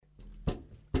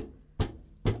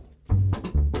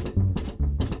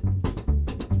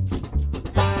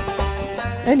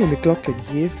Annie McLaughlin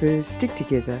here for Stick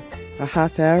Together, a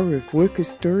half hour of workers'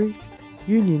 stories,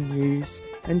 union news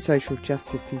and social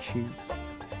justice issues.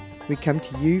 We come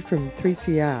to you from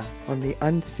 3CR on the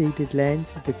unceded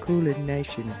lands of the Kulin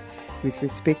Nation with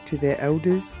respect to their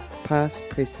elders, past,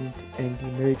 present and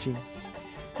emerging.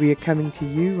 We are coming to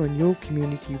you on your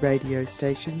community radio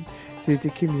station through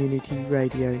the Community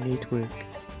Radio Network.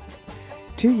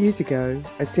 2 years ago,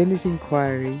 a Senate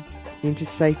inquiry into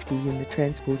safety in the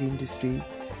transport industry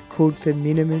called for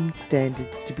minimum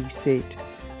standards to be set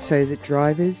so that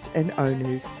drivers and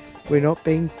owners were not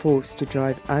being forced to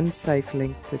drive unsafe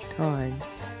lengths of time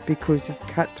because of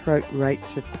cutthroat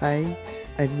rates of pay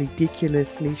and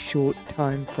ridiculously short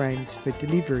time frames for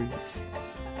deliveries.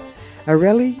 A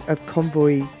rally of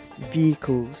convoy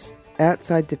vehicles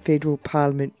outside the Federal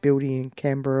Parliament building in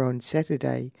Canberra on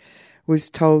Saturday was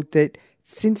told that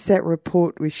since that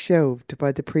report was shelved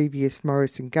by the previous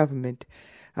Morrison government,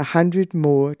 100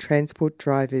 more transport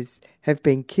drivers have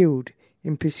been killed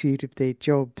in pursuit of their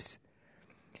jobs.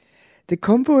 The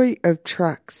convoy of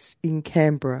trucks in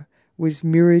Canberra was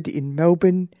mirrored in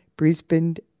Melbourne,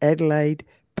 Brisbane, Adelaide,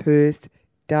 Perth,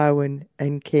 Darwin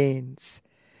and Cairns.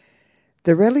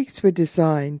 The rallies were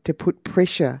designed to put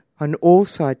pressure on all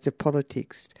sides of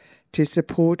politics to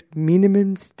support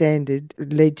minimum standard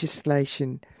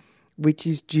legislation which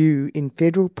is due in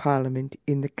Federal Parliament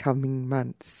in the coming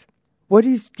months. What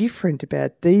is different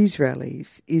about these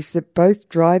rallies is that both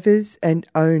drivers and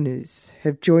owners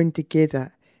have joined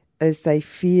together as they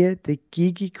fear the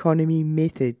gig economy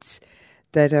methods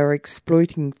that are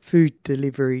exploiting food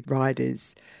delivery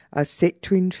riders are set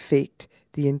to infect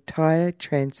the entire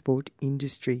transport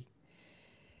industry.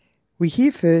 We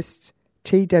hear first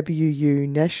TWU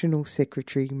National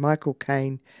Secretary Michael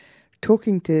Kaine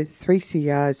talking to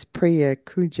 3CR's Priya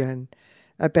Kujan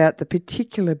about the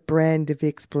particular brand of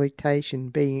exploitation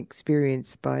being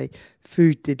experienced by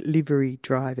food delivery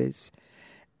drivers.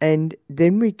 And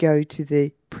then we go to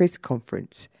the press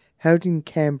conference held in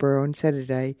Canberra on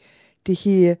Saturday to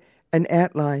hear an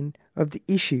outline of the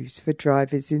issues for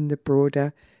drivers in the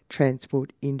broader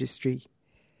transport industry.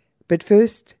 But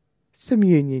first, some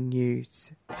union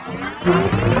news.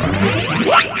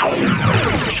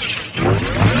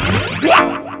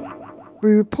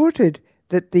 We reported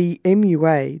that the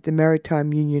MUA, the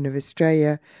Maritime Union of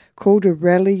Australia, called a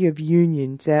rally of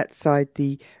unions outside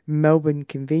the Melbourne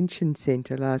Convention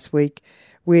Centre last week,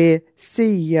 where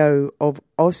CEO of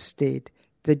Ørsted,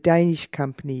 the Danish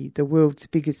company, the world's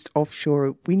biggest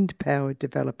offshore wind power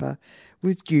developer,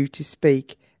 was due to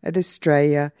speak at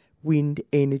Australia Wind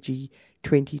Energy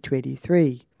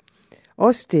 2023.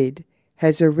 Ørsted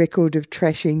has a record of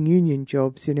trashing union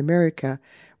jobs in America,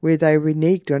 where they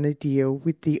reneged on a deal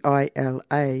with the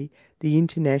ILA, the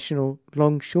International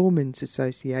Longshoremen's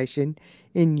Association,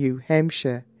 in New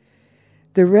Hampshire.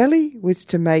 The rally was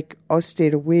to make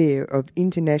Ørsted aware of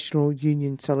international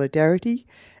union solidarity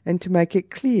and to make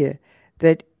it clear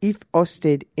that if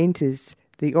Ørsted enters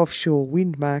the offshore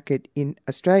wind market in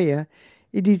Australia,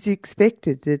 it is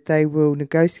expected that they will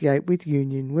negotiate with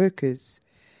union workers.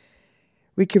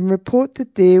 We can report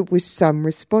that there was some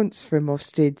response from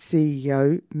Ørsted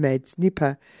CEO Mads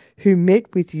Nipper, who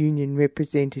met with union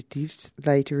representatives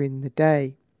later in the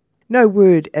day. No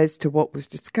word as to what was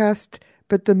discussed,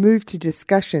 but the move to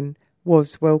discussion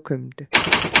was welcomed.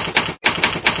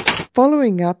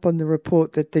 Following up on the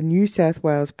report that the New South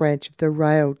Wales branch of the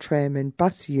Rail, Tram and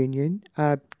Bus Union,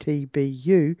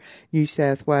 RTBU, New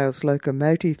South Wales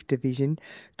Locomotive Division,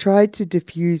 tried to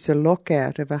defuse a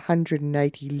lockout of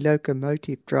 180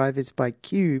 locomotive drivers by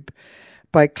Cube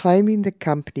by claiming the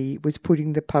company was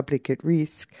putting the public at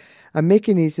risk, a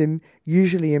mechanism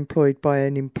usually employed by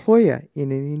an employer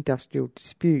in an industrial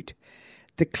dispute.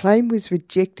 The claim was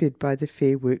rejected by the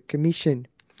Fair Work Commission.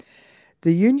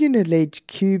 The union alleged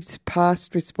Cube's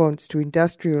past response to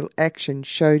industrial action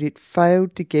showed it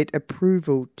failed to get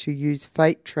approval to use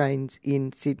freight trains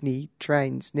in Sydney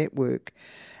Trains network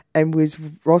and was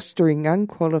rostering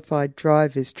unqualified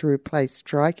drivers to replace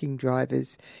striking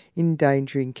drivers,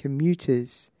 endangering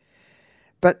commuters.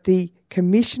 But the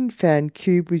Commission found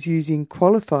Cube was using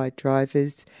qualified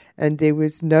drivers and there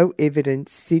was no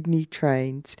evidence Sydney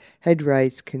Trains had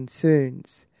raised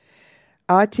concerns.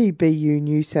 RTBU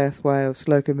New South Wales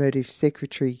Locomotive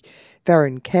Secretary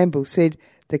Farron Campbell said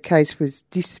the case was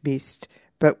dismissed,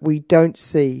 but we don't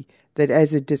see that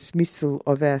as a dismissal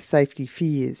of our safety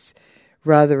fears,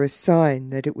 rather a sign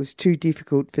that it was too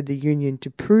difficult for the union to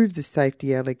prove the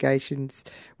safety allegations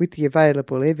with the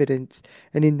available evidence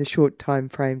and in the short time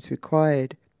frames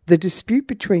required. The dispute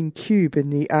between Cube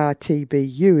and the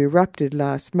RTBU erupted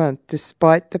last month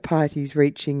despite the parties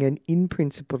reaching an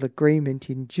in-principle agreement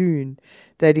in June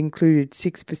that included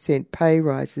 6% pay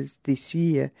rises this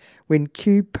year, when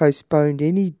Cube postponed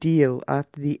any deal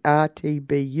after the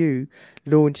RTBU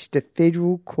launched a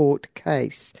federal court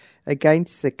case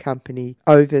against the company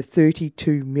over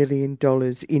 $32 million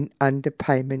in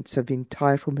underpayments of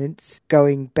entitlements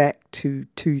going back to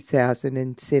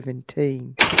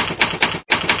 2017.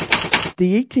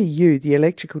 The ETU, the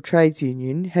Electrical Trades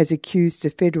Union, has accused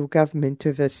the federal government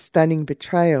of a stunning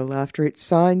betrayal after it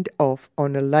signed off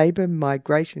on a labour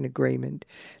migration agreement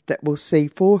that will see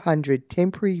 400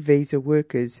 temporary visa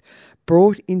workers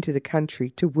brought into the country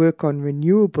to work on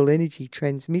renewable energy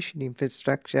transmission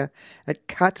infrastructure at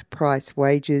cut-price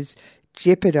wages,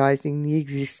 jeopardising the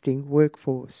existing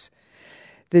workforce.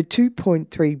 The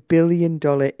 $2.3 billion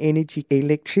energy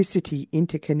electricity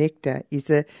interconnector is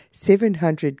a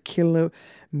 700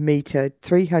 kilometre,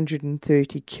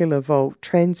 330 kilovolt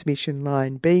transmission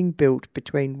line being built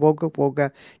between Wagga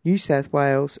Wagga, New South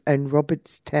Wales and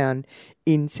Robertstown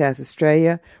in South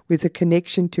Australia, with a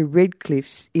connection to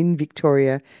Redcliffs in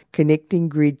Victoria, connecting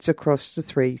grids across the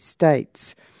 3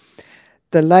 states.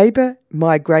 The labour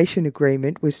migration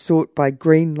agreement was sought by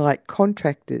Greenlight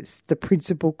Contractors, the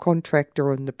principal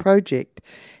contractor on the project,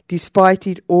 despite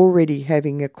it already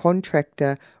having a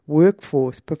contractor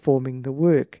workforce performing the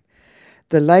work.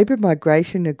 The labour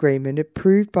migration agreement,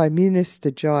 approved by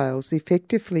Minister Giles,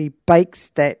 effectively bakes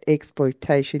that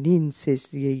exploitation in, says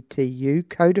the ETU,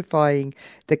 codifying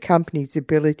the company's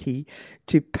ability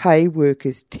to pay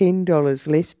workers $10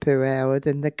 less per hour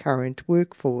than the current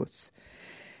workforce.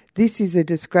 This is a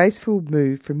disgraceful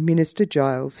move from Minister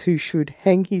Giles, who should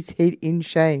hang his head in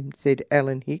shame, said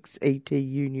Alan Hicks,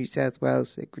 ETU New South Wales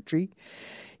Secretary.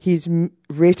 His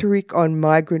rhetoric on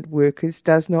migrant workers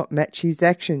does not match his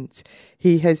actions.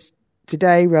 He has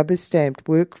today rubber-stamped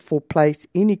workplace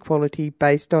inequality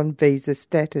based on visa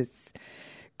status.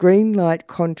 Greenlight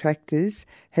Contractors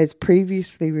has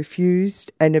previously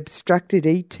refused and obstructed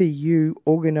ETU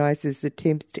organisers'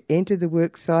 attempts to enter the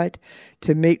worksite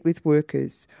to meet with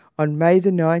workers. On May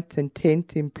the 9th and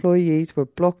 10th, employees were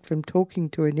blocked from talking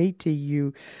to an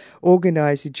ETU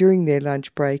organiser during their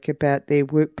lunch break about their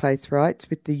workplace rights,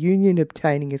 with the union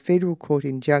obtaining a federal court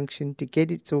injunction to get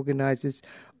its organisers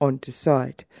onto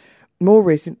site. More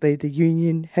recently, the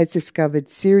union has discovered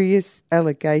serious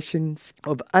allegations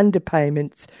of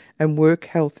underpayments and work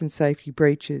health and safety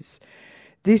breaches.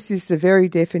 This is the very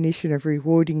definition of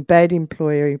rewarding bad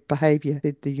employer behaviour,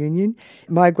 said the union.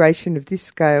 Migration of this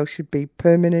scale should be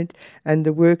permanent, and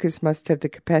the workers must have the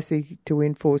capacity to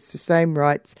enforce the same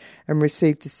rights and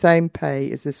receive the same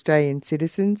pay as Australian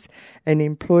citizens, and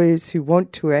employers who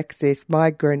want to access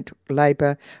migrant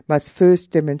labour must first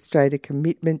demonstrate a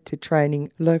commitment to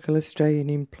training local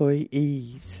Australian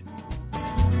employees.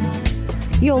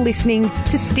 You're listening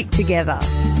to Stick Together,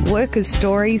 workers'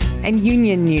 stories and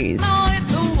union news.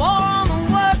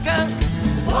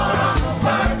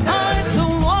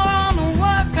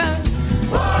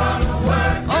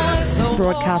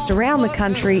 Broadcast around the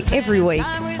country every week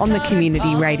on the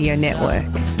Community Radio Network.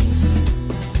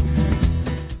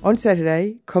 On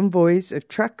Saturday, convoys of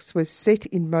trucks were set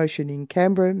in motion in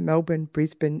Canberra, Melbourne,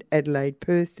 Brisbane, Adelaide,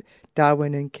 Perth,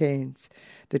 Darwin and Cairns.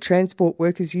 The Transport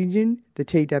Workers Union, the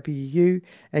TWU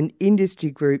and industry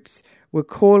groups were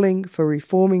calling for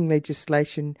reforming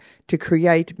legislation to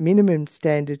create minimum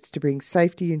standards to bring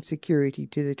safety and security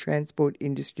to the transport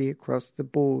industry across the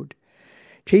board.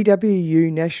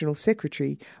 TWU National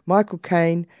Secretary Michael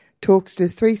Kaine talks to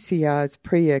 3CR's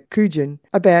Priya Kujan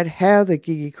about how the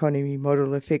gig economy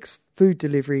model affects food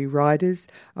delivery riders,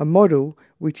 a model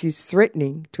which is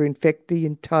threatening to infect the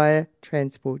entire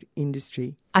transport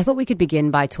industry. I thought we could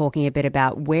begin by talking a bit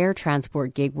about where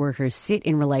transport gig workers sit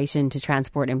in relation to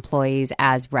transport employees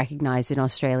as recognised in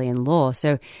Australian law.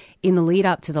 So in the lead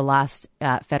up to the last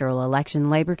federal election,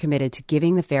 Labor committed to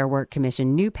giving the Fair Work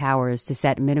Commission new powers to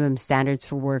set minimum standards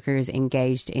for workers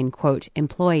engaged in, quote,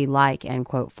 employee-like, end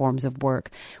quote, forms of work,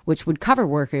 which would cover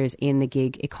workers in the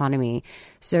gig economy.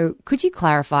 So could you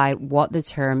clarify what the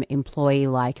term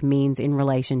employee-like means in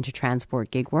relation to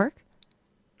transport gig work?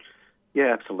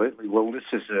 Yeah, absolutely. Well, this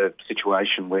is a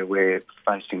situation where we're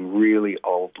facing really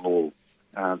old law.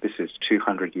 This is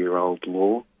 200-year-old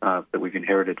law that we've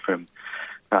inherited from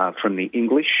the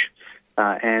English.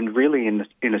 And really in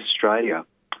Australia,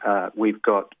 we've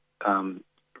got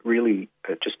really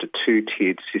just a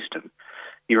two-tiered system.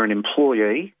 You're an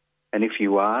employee And if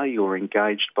you are, you're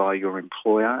engaged by your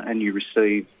employer and you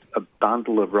receive a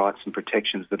bundle of rights and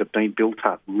protections that have been built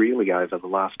up really over the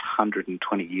last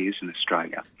 120 years in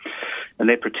Australia. And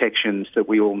they're protections that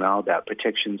we all know about,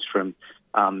 protections from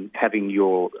having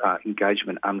your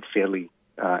engagement unfairly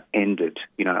ended,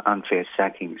 unfair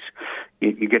sackings.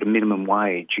 You get a minimum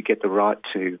wage, you get the right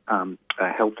to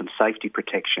health and safety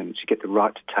protections, you get the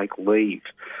right to take leave.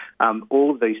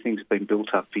 All of these things have been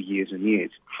built up for years and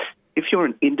years. If you're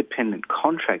an independent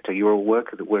contractor, you're a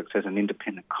worker that works as an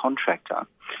independent contractor,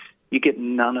 you get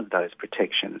none of those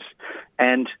protections.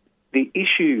 And the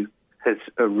issue has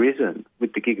arisen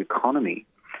with the gig economy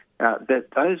that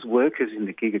those workers in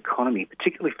the gig economy,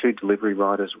 particularly food delivery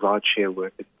riders, rideshare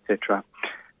workers, etc.,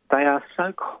 they are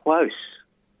so close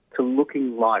to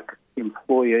looking like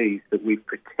employees that we've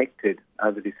protected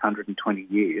over this 120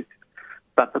 years,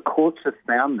 but the courts have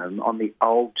found them on the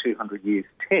old 200 years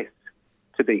test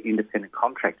to be independent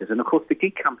contractors. And, of course, the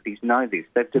gig companies know this.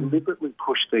 They've deliberately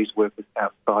pushed these workers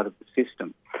outside of the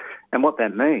system. And what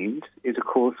that means is, of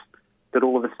course, that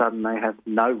all of a sudden they have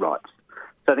no rights.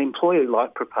 So the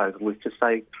employee-like proposal is to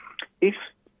say, if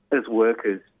as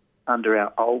workers under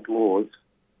our old laws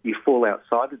you fall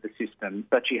outside of the system,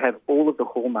 but you have all of the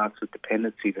hallmarks of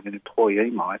dependency that an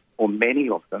employee might, or many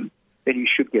of them, then you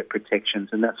should get protections,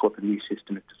 and that's what the new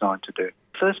system is designed to do.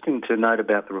 First thing to note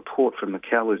about the report from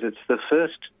Michael is it's the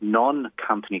first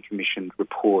non-company commissioned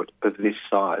report of this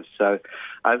size. So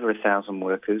over 1,000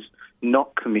 workers,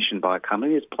 not commissioned by a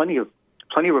company. There's plenty of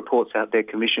reports out there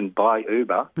commissioned by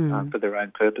Uber for their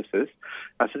own purposes.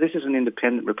 So this is an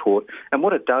independent report. And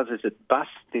what it does is it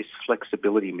busts this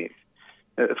flexibility myth.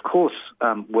 Of course,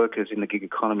 workers in the gig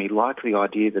economy like the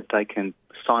idea that they can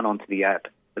sign on to the app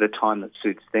at a time that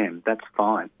suits them. That's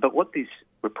fine. But what this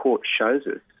report shows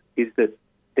us is that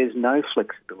there's no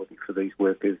flexibility for these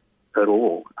workers at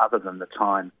all other than the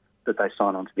time that they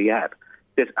sign on to the app.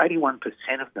 There's 81%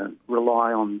 of them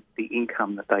rely on the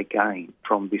income that they gain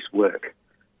from this work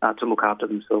to look after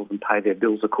themselves and pay their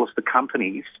bills. Of course, the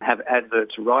companies have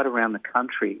adverts right around the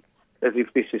country as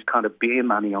if this is kind of beer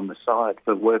money on the side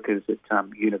for workers at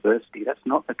university. That's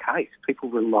not the case. People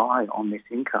rely on this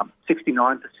income.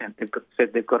 69%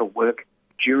 said they've got to work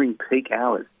during peak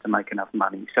hours to make enough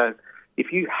money. So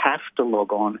if you have to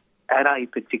log on at a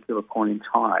particular point in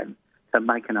time to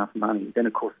make enough money, then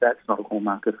of course that's not a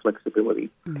hallmark of flexibility.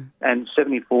 And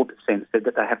 74% said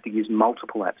that they have to use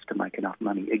multiple apps to make enough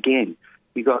money. Again,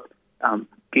 you've got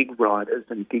gig riders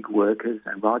and gig workers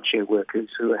and rideshare workers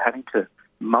who are having to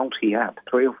multi-app,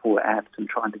 3 or 4 apps, and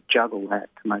trying to juggle that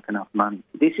to make enough money.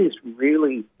 This is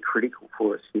really critical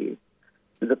for us here,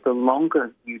 that the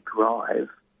longer you drive,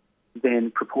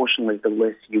 then proportionally the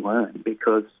less you earn,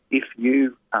 because if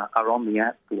you are on the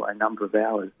app for a number of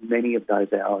hours, many of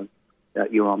those hours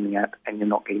you're on the app and you're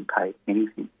not getting paid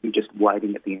anything. You're just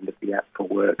waiting at the end of the app for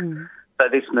work. So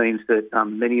this means that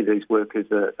many of these workers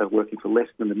are working for less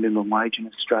than the minimum wage in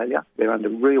Australia. They're under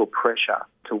real pressure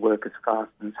to work as fast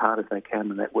and as hard as they can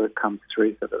when that work comes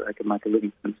through so that they can make a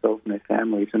living for themselves and their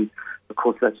families. And, of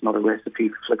course, that's not a recipe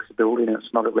for flexibility, and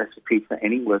it's not a recipe for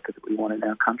any worker that we want in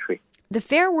our country. The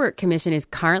Fair Work Commission is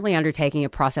currently undertaking a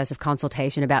process of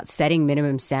consultation about setting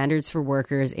minimum standards for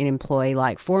workers in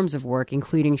employee-like forms of work,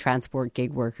 including transport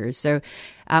gig workers. So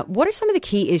what are some of the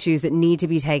key issues that need to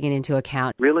be taken into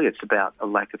account? Really, it's about a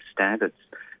lack of standards.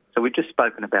 So we've just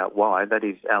spoken about why. That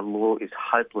is, our law is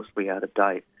hopelessly out of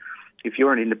date. If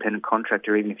you're an independent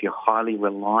contractor, even if you're highly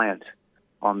reliant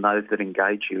on those that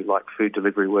engage you, like food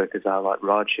delivery workers are, like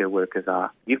rideshare workers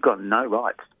are, you've got no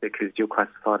rights because you're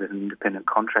classified as an independent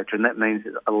contractor, and that means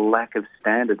there's a lack of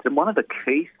standards. And one of the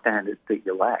key standards that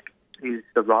you lack is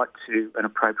the right to an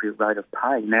appropriate rate of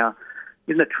pay. Now,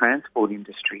 in the transport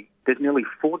industry, there's nearly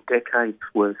 4 decades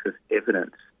worth of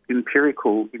evidence,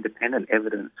 empirical, independent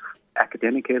evidence,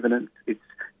 academic evidence, it's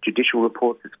judicial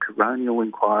reports, it's coronial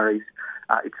inquiries,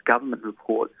 it's government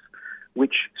reports,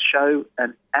 which show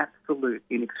an absolute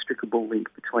inextricable link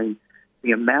between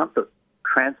the amount that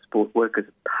transport workers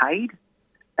are paid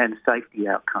and safety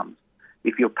outcomes.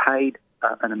 If you're paid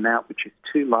an amount which is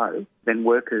too low, then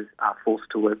workers are forced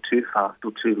to work too fast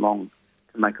or too long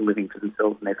to make a living for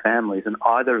themselves and their families, and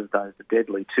either of those are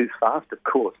deadly. Too fast, of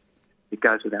course, it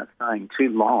goes without saying. Too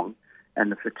long,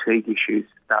 and the fatigue issues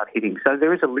start hitting. So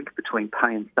there is a link between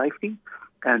pay and safety,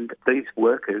 and these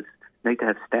workers need to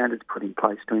have standards put in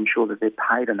place to ensure that they're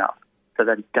paid enough so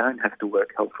they don't have to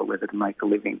work hell for leather to make a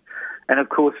living. And, of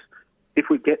course, if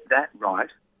we get that right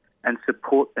and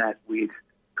support that with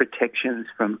protections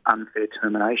from unfair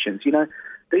terminations,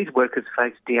 these workers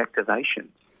face deactivations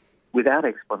without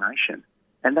explanation.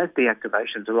 And those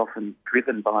deactivations are often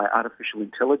driven by artificial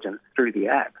intelligence through the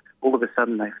app, all of a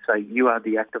sudden they say you are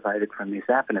deactivated from this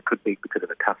app, and it could be because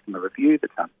of a customer review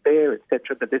that's unfair,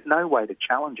 etc. But there's no way to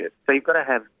challenge it. So you've got to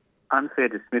have unfair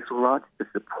dismissal rights to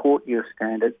support your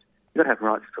standards. You've got to have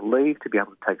rights to leave, to be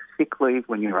able to take sick leave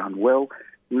when you're unwell.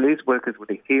 And these workers were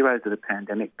the heroes of the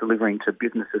pandemic, delivering to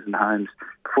businesses and homes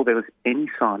before there was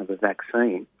any sign of a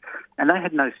vaccine. And they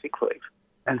had no sick leave.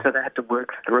 And so they had to work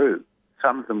through,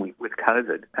 some of them with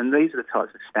COVID. And these are the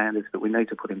types of standards that we need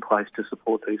to put in place to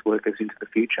support these workers into the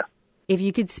future. If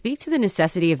you could speak to the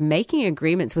necessity of making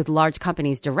agreements with large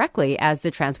companies directly, as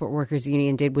the Transport Workers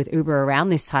Union did with Uber around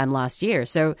this time last year.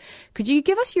 So could you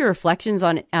give us your reflections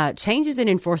on changes in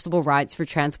enforceable rights for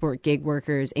transport gig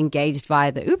workers engaged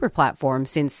via the Uber platform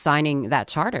since signing that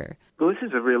charter? Well, this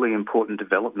is a really important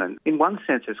development. In one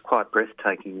sense, it's quite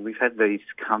breathtaking. We've had these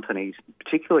companies,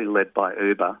 particularly led by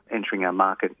Uber, entering our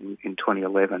market in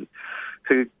 2011,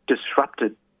 who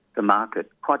disrupted the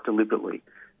market quite deliberately.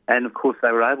 And, of course,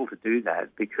 they were able to do that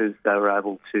because they were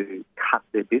able to cut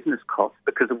their business costs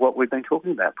because of what we've been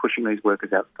talking about, pushing these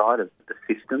workers outside of the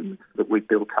systems that we've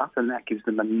built up, and that gives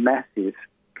them a massive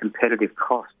competitive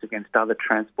cost against other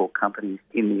transport companies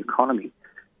in the economy.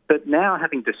 But now,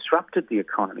 having disrupted the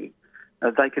economy,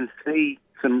 they can see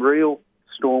some real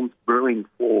storms brewing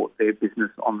for their business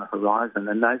on the horizon,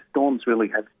 and those storms really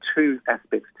have two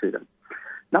aspects to them.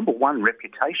 Number one,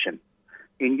 reputation.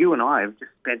 And you and I have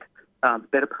just spent the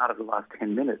better part of the last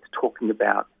 10 minutes talking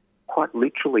about quite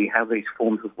literally how these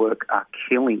forms of work are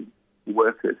killing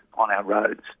workers on our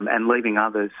roads and leaving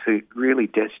others who really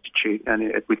destitute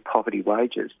and with poverty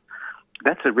wages.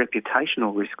 That's a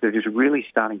reputational risk that is really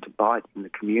starting to bite in the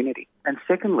community. And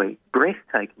secondly,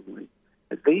 breathtakingly,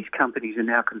 these companies are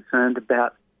now concerned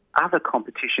about other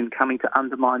competition coming to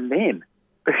undermine them.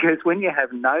 Because when you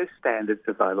have no standards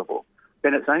available,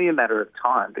 then it's only a matter of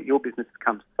time that your business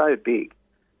becomes so big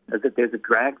that there's a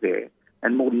drag there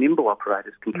and more nimble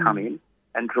operators can come in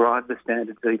and drive the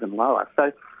standards even lower.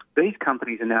 So these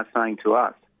companies are now saying to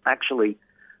us, actually,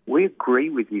 we agree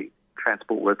with you,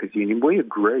 Transport Workers Union, we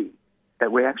agree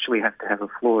that we actually have to have a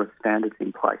floor of standards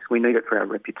in place. We need it for our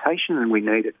reputation and we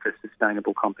need it for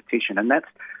sustainable competition. And that's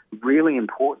really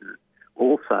important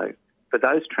also for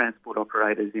those transport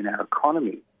operators in our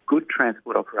economy, good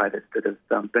transport operators that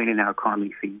have been in our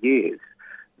economy for years,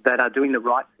 that are doing the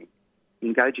right thing,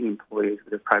 engaging employers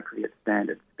with appropriate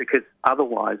standards, because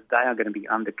otherwise they are going to be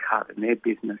undercut and their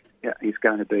business is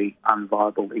going to be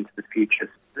unviable into the future.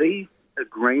 These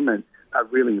agreements are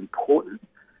really important.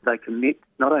 They commit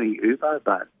not only Uber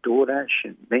but DoorDash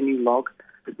and Menulog,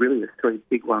 but really the three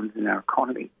big ones in our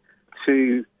economy,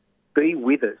 to be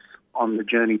with us on the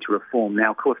journey to reform.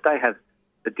 Now, of course, they have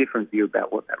a different view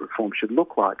about what that reform should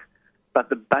look like, but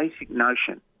the basic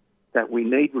notion that we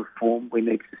need reform, we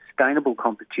need sustainable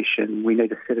competition, we need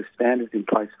a set of standards in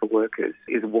place for workers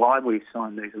is why we've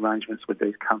signed these arrangements with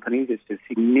these companies. It's a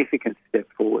significant step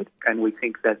forward, and we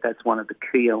think that that's one of the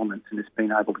key elements in us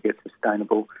being able to get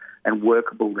sustainable and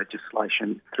workable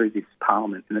legislation through this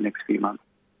Parliament in the next few months.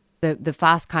 The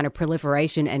fast kind of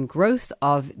proliferation and growth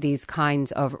of these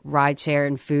kinds of rideshare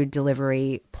and food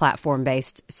delivery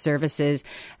platform-based services,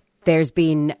 there's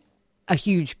been a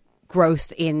huge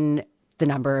growth in the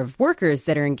number of workers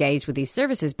that are engaged with these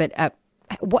services. But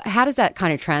how does that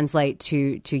kind of translate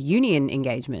to union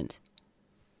engagement?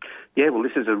 Yeah, well,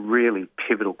 this is a really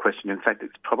pivotal question. In fact,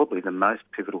 it's probably the most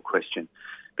pivotal question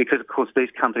because, of course, these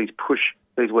companies push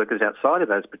these workers outside of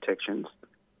those protections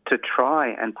to try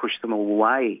and push them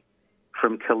away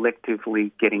from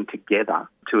collectively getting together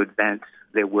to advance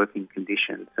their working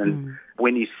conditions. And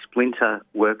when you splinter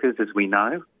workers, as we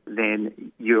know,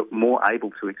 then you're more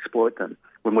able to exploit them.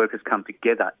 When workers come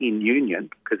together in union,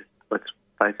 because let's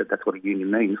face it, that's what a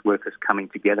union means, workers coming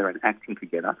together and acting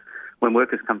together. When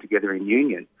workers come together in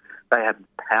union, they have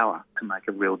the power to make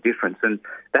a real difference. And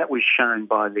that was shown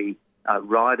by the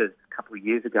riders a couple of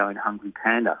years ago in Hungry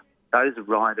Panda. Those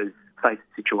riders faced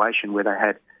a situation where they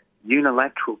had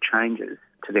unilateral changes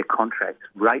to their contracts,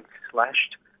 rates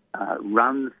slashed,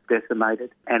 runs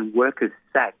decimated, and workers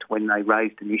sacked when they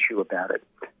raised an issue about it.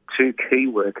 2 key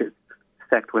workers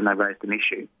sacked when they raised an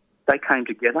issue. They came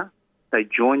together, they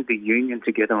joined the union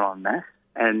together en masse,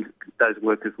 and those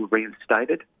workers were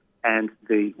reinstated, and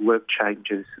the work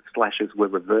changes, slashes were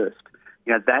reversed.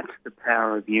 You know, that's the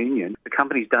power of union. The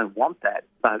companies don't want that,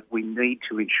 but we need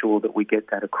to ensure that we get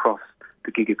that across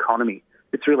the gig economy.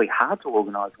 It's really hard to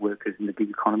organise workers in the gig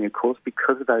economy, of course,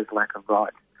 because of those lack of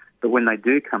rights. But when they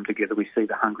do come together, we see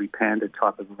the Hungry Panda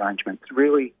type of arrangement. It's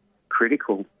really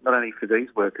critical, not only for these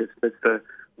workers, but for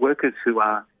workers who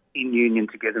are in union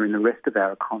together in the rest of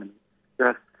our economy. There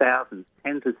are thousands,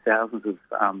 tens of thousands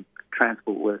of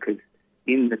transport workers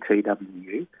in the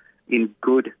TWU, in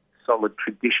good, solid,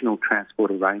 traditional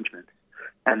transport arrangements.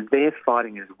 And they're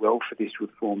fighting as well for this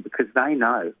reform because they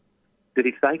know that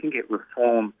if they can get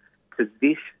reform to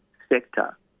this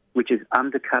sector, which is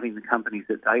undercutting the companies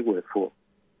that they work for,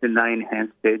 then they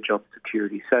enhance their job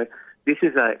security. So this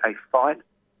is a fight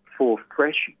for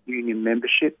fresh union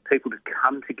membership, people to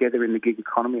come together in the gig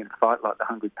economy and fight like the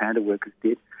Hungry Panda workers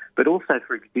did, but also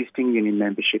for existing union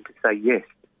membership to say, yes,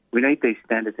 we need these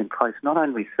standards in place, not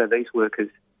only so these workers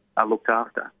are looked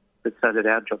after, but so that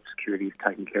our job security is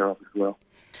taken care of as well.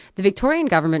 The Victorian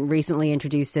government recently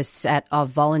introduced a set of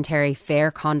voluntary fair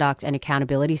conduct and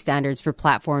accountability standards for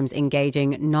platforms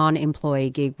engaging non-employee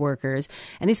gig workers.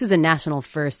 And this was a national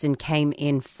first and came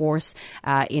in force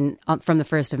from the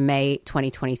 1st of May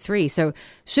 2023. So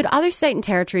should other state and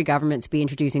territory governments be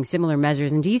introducing similar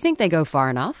measures? And do you think they go far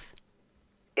enough?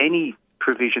 Any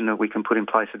provision that we can put in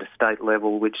place at a state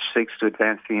level which seeks to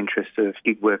advance the interests of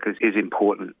gig workers is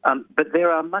important. But there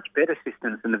are much better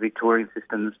systems than the Victorian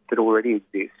systems that already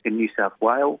exist. In New South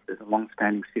Wales, there's a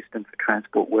long-standing system for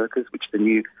transport workers, which the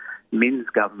new Minns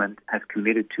government has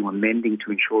committed to amending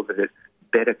to ensure that it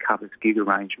better covers gig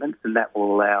arrangements, and that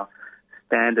will allow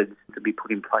standards to be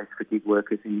put in place for gig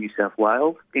workers in New South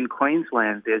Wales. In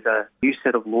Queensland, there's a new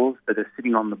set of laws that are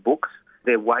sitting on the books.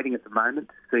 They're waiting at the moment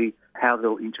to see how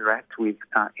they'll interact with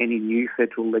any new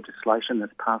federal legislation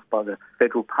that's passed by the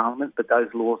federal parliament. But those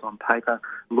laws on paper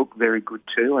look very good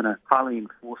too and are highly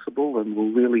enforceable and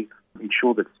will really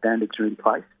ensure that standards are in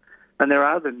place. And there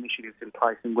are other initiatives in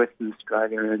place in Western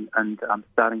Australia and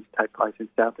starting to take place in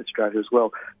South Australia as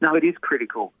well. Now, it is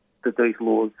critical that these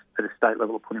laws at a state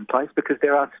level are put in place because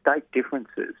there are state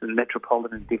differences and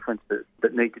metropolitan differences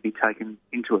that need to be taken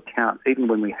into account, even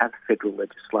when we have federal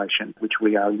legislation, which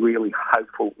we are really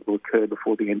hopeful will occur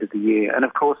before the end of the year. And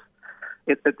of course,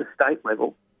 at the state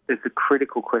level, there's the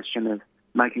critical question of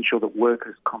making sure that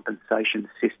workers' compensation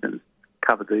systems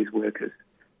cover these workers.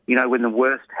 You know, when the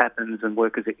worst happens and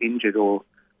workers are injured or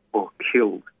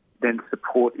killed, then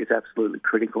support is absolutely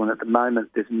critical. And at the moment,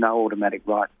 there's no automatic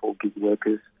right for gig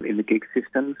workers in the gig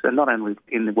systems, and not only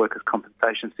in the workers'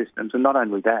 compensation systems. And not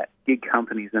only that, gig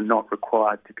companies are not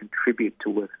required to contribute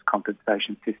to workers'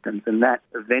 compensation systems, and that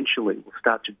eventually will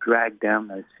start to drag down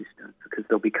those systems because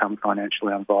they'll become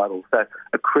financially unviable. So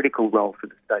a critical role for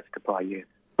the states to play, yes.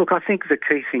 Look, I think the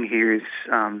key thing here is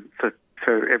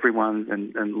for everyone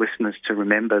and listeners to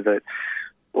remember that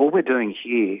all we're doing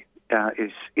here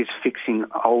is fixing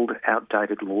old,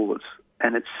 outdated laws.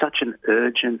 And it's such an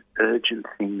urgent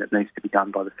thing that needs to be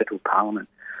done by the federal parliament.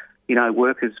 You know,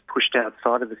 workers pushed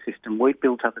outside of the system. We've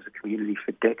built up as a community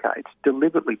for decades,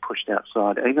 deliberately pushed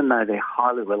outside, even though they're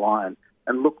highly reliant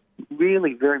and look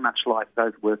really very much like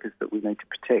those workers that we need to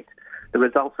protect. The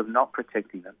results of not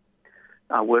protecting them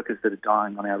are workers that are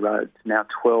dying on our roads, now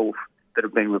 12 that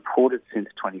have been reported since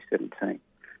 2017.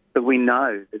 But we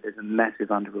know that there's a massive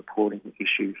underreporting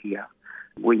issue here.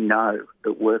 We know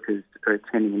that workers are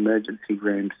attending emergency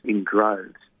rooms in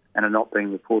droves and are not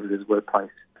being reported as workplace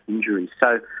injuries.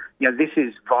 So, you know, this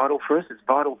is vital for us. It's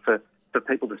vital for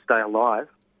people to stay alive,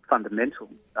 fundamental,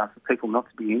 for people not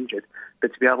to be injured,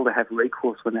 but to be able to have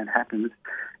recourse when that happens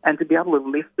and to be able to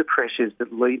lift the pressures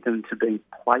that lead them to being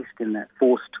placed in that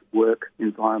forced work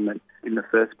environment in the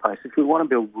first place. If we want to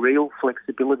build real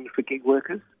flexibility for gig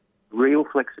workers, real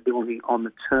flexibility on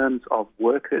the terms of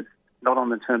workers, not on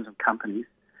the terms of companies,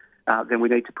 then we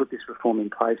need to put this reform in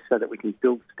place so that we can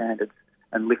build standards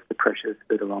and lift the pressures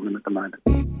that are on them at the moment.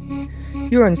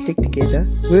 You're on Stick Together,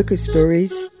 workers'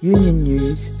 stories, union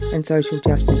news and social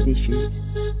justice issues.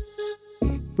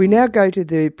 We now go to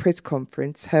the press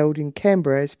conference held in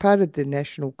Canberra as part of the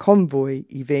National Convoy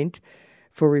event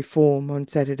for reform on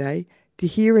Saturday, to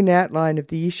hear an outline of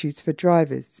the issues for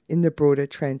drivers in the broader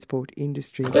transport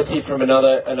industry. Let's hear from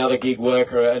another gig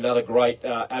worker, another great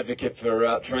advocate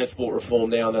for transport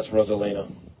reform now, and that's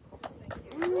Rosalina.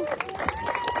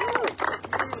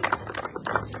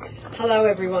 Hello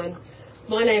everyone,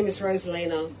 my name is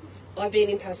Rosalina. I've been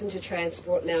in passenger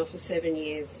transport now for 7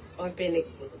 years. I've been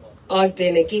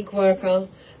a gig worker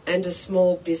and a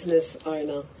small business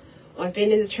owner. I've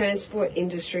been in the transport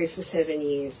industry for 7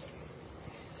 years.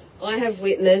 I have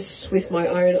witnessed with my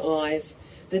own eyes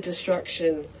the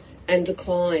destruction and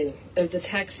decline of the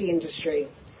taxi industry,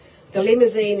 the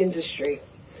limousine industry,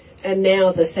 and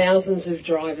now the thousands of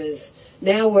drivers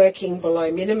now working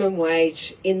below minimum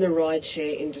wage in the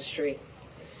rideshare industry.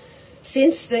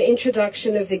 Since the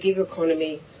introduction of the gig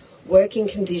economy, working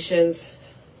conditions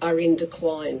are in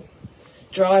decline.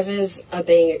 Drivers are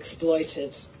being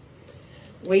exploited.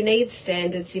 We need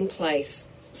standards in place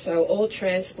so all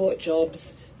transport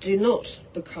jobs do not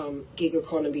become gig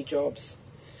economy jobs.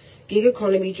 Gig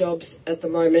economy jobs at the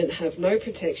moment have no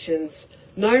protections,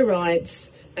 no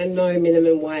rights, and no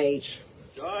minimum wage.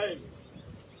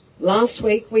 Last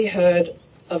week we heard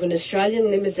of an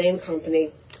Australian limousine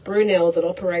company, Brunel, that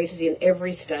operated in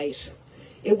every state.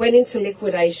 It went into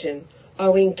liquidation,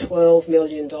 owing $12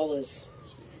 million.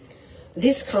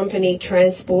 This company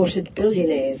transported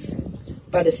billionaires,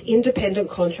 but as independent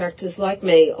contractors like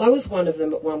me, I was one of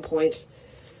them at one point,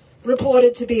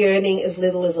 reported to be earning as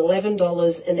little as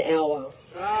 $11 an hour.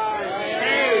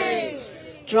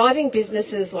 Driving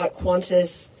businesses like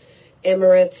Qantas,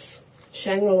 Emirates,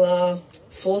 Shangri-La,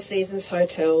 Four Seasons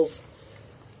Hotels.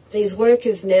 These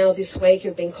workers now this week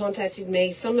have been contacting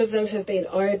me. Some of them have been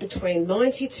owed between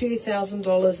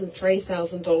 $92,000 and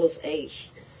 $3,000 each,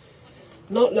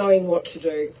 not knowing what to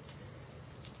do.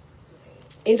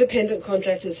 Independent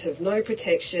contractors have no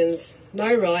protections,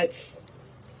 no rights,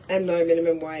 and no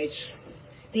minimum wage.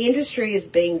 The industry is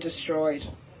being destroyed.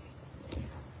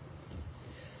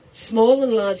 Small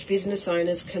and large business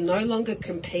owners can no longer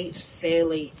compete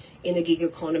fairly in a gig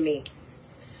economy.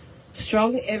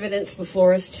 Strong evidence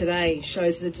before us today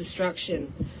shows the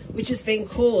destruction which has been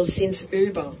caused since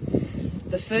Uber,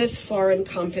 the first foreign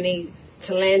company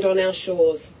to land on our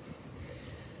shores.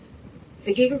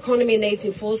 The gig economy needs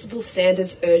enforceable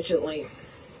standards urgently.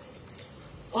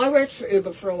 I worked for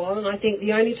Uber for a while, and I think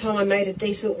the only time I made a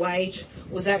decent wage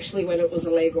was actually when it was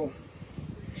illegal.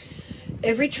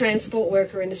 Every transport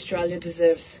worker in Australia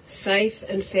deserves safe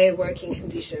and fair working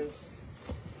conditions.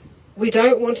 We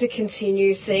don't want to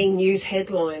continue seeing news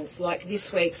headlines like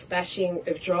this week's bashing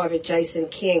of driver Jason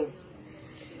King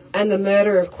and the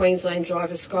murder of Queensland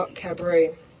driver Scott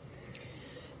Cabrew,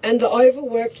 and the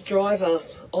overworked driver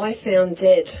I found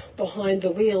dead behind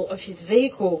the wheel of his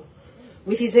vehicle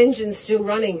with his engine still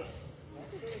running.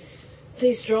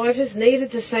 These drivers needed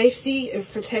the safety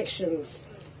of protections.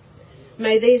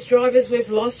 May these drivers we've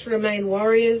lost remain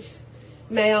warriors.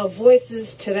 May our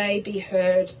voices today be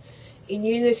heard in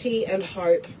unity and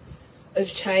hope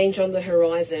of change on the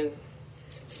horizon.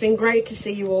 It's been great to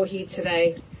see you all here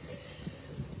today,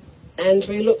 and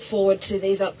we look forward to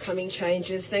these upcoming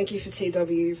changes. Thank you for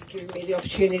TW for giving me the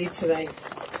opportunity today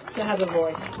to have a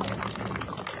voice.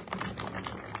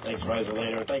 Thanks,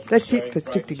 Rosalina. Thank you. That's it for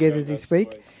Stick Together this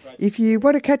week. If you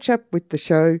want to catch up with the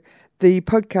show, the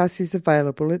podcast is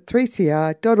available at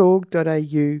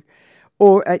 3cr.org.au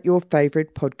or at your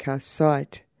favourite podcast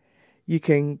site. You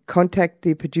can contact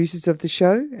the producers of the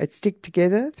show at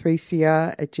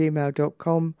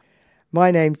sticktogether3cr@gmail.com.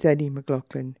 My name's Annie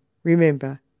McLaughlin.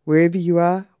 Remember, wherever you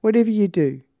are, whatever you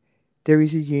do, there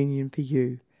is a union for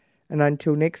you. And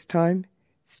until next time,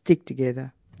 stick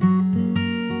together.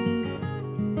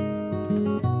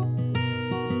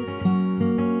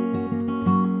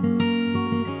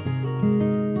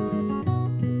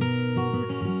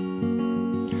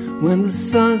 When the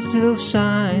sun's still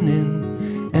shining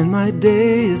and my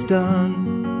day is done,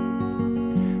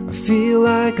 I feel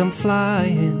like I'm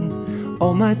flying,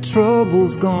 all my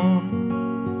troubles gone.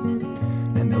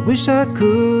 And I wish I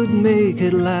could make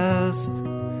it last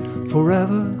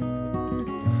forever.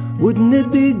 Wouldn't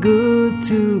it be good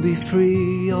to be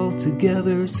free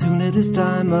altogether? Soon it is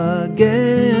time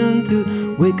again to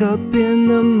wake up in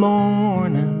the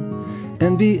morning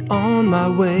and be on my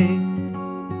way.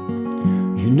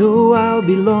 You know I'll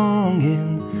be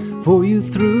longing for you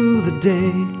through the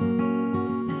day.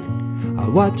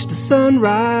 I'll watch the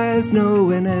sunrise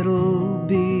knowing it'll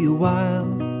be a while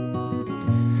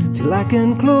till I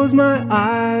can close my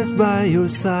eyes by your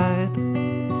side.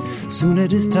 Soon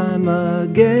it is time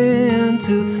again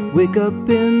to wake up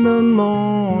in the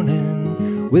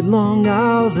morning with long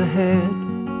hours ahead,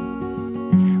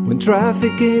 when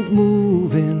traffic ain't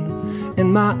moving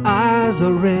and my eyes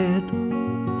are red.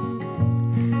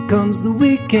 Comes the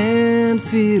weekend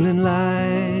feeling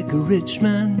like a rich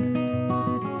man.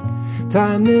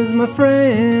 Time is my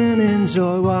friend,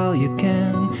 enjoy while you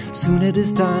can. Soon it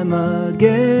is time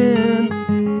again.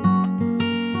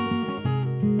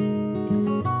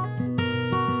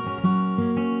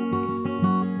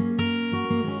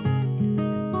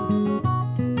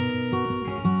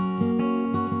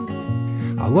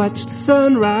 I watch the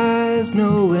sunrise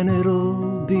knowing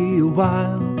it'll be a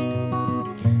while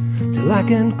till I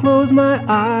can close my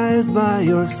eyes by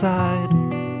your side.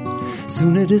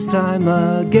 Soon it is time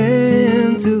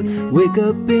again to wake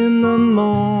up in the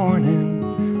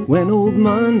morning when old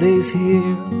Monday's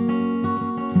here.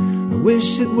 I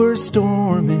wish it were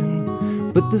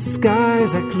storming, but the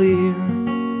skies are clear.